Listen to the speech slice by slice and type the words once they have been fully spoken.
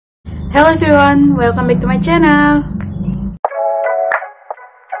Hello everyone, welcome back to my channel.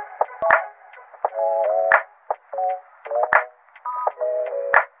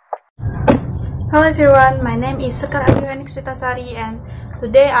 Hello everyone, my name is Sekar Hernik Puspitasari, and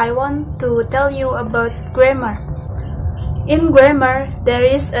today I want to tell you about grammar. In grammar, there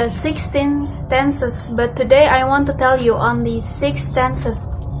is 16 tenses, but today I want to tell you only 6 tenses.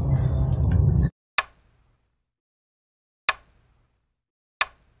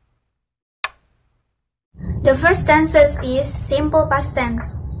 The first tenses is simple past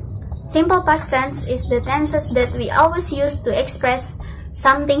tense. Simple past tense is the tenses that we always use to express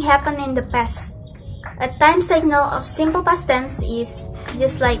something happened in the past. A time signal of simple past tense is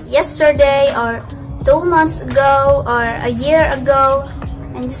just like yesterday or 2 months ago or a year ago,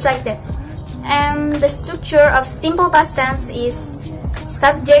 and just like that. And the structure of simple past tense is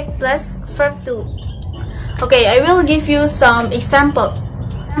subject plus verb to. Okay, I will give you some example.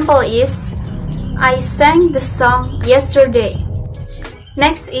 Example is I sang the song yesterday.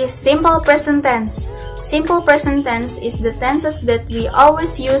 Next is simple present tense. Simple present tense is the tenses that we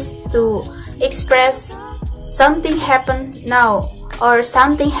always use to express something happened now or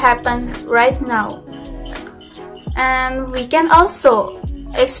something happened right now. And we can also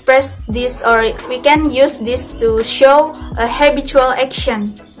express this, or we can use this to show a habitual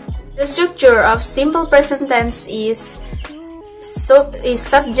action. The structure of simple present tense is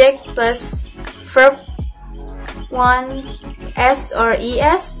subject plus verb 1 s or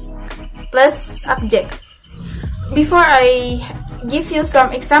es plus object. Before I give you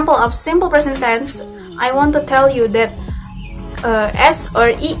some example of simple present tense, I want to tell you that s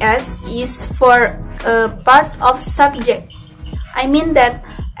or es is for a part of subject. I mean that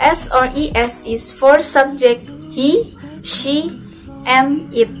s or es is for subject he, she, and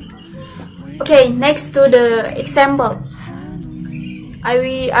it. Okay, next to the example, I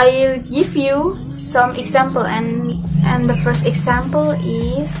will give you some example, and the first example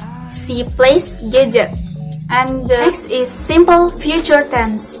is she plays gadget. And the next is simple future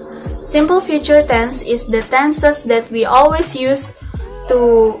tense. Simple future tense is the tenses that we always use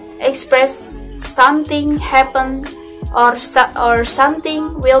to express something happened or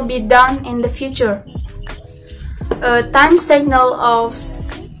something will be done in the future. A time signal of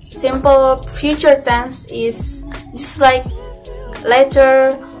simple future tense is just like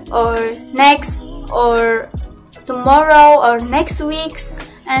later or next or tomorrow or next weeks,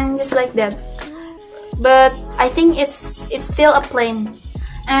 and just like that. But I think it's still a plain.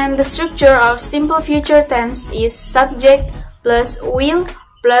 And the structure of simple future tense is subject plus will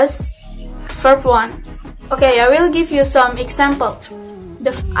plus verb 1. Okay, I will give you some example.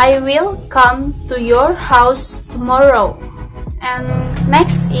 I will come to your house tomorrow. And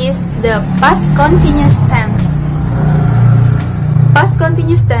next is the past continuous tense. Past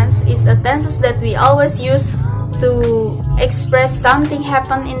continuous tense is a tenses that we always use to express something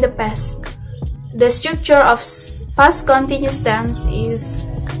happened in the past. The structure of past continuous tense is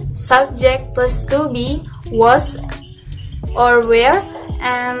subject plus to be, was or were,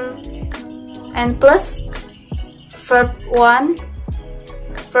 and plus verb 1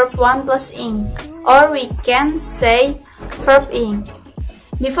 plus ing, or we can say verb ing.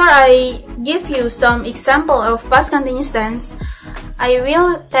 Before I give you some example of past continuous tense, I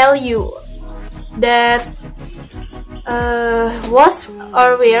will tell you that was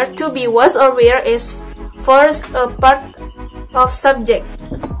or were, to be, was or were is for a part of subject.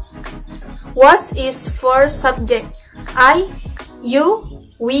 Was is for subject I, you,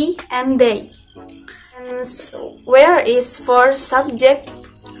 we, and they. And were is for subject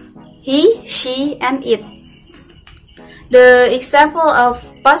he, she, and it. The example of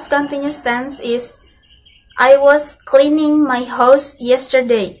past continuous tense is I was cleaning my house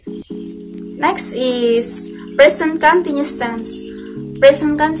yesterday. Next is present continuous tense.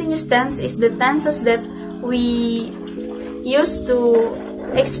 Present continuous tense is the tenses that we use to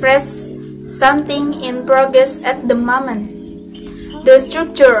express something in progress at the moment. The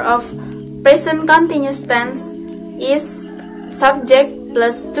structure of present continuous tense is subject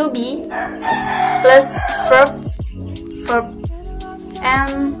plus to be plus verb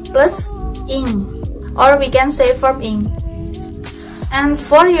and plus ing, or we can say verb ing. And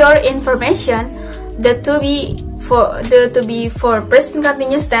for your information, the to be for present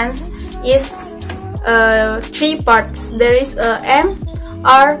continuous tense is 3 parts. There is a am,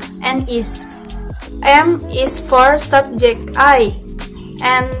 are, and is. Am is for subject I,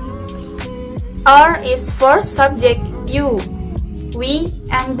 and are is for subject you, we,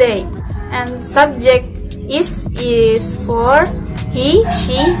 and they, and subject is for he,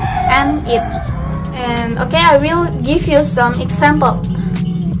 she, and it. And okay, I will give you some example.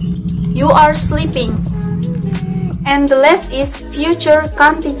 you are sleeping. And the last is future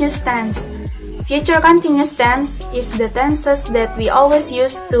continuous tense. Future continuous tense is the tenses that we always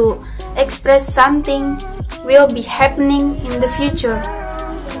use to express something will be happening in the future.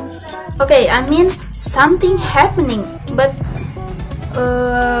 Okay, I mean something happening, but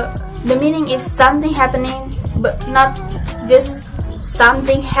the meaning is something happening, but not just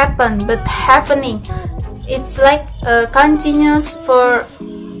something happened, but happening. It's like continuous for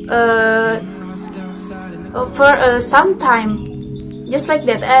some time, just like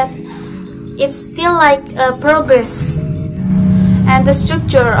that, and it's still like progress. And the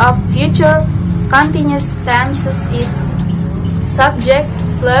structure of future continuous tenses is subject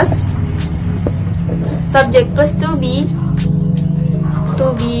plus to be.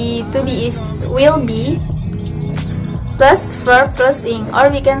 To be is will be plus verb plus ing,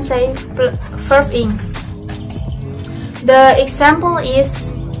 or we can say verb ing. The example is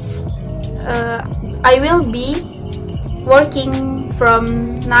I will be working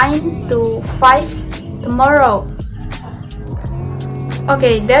from 9 to 5 tomorrow.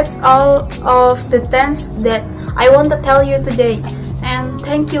 Okay, that's all of the tense that I want to tell you today, and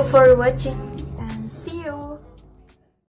thank you for watching.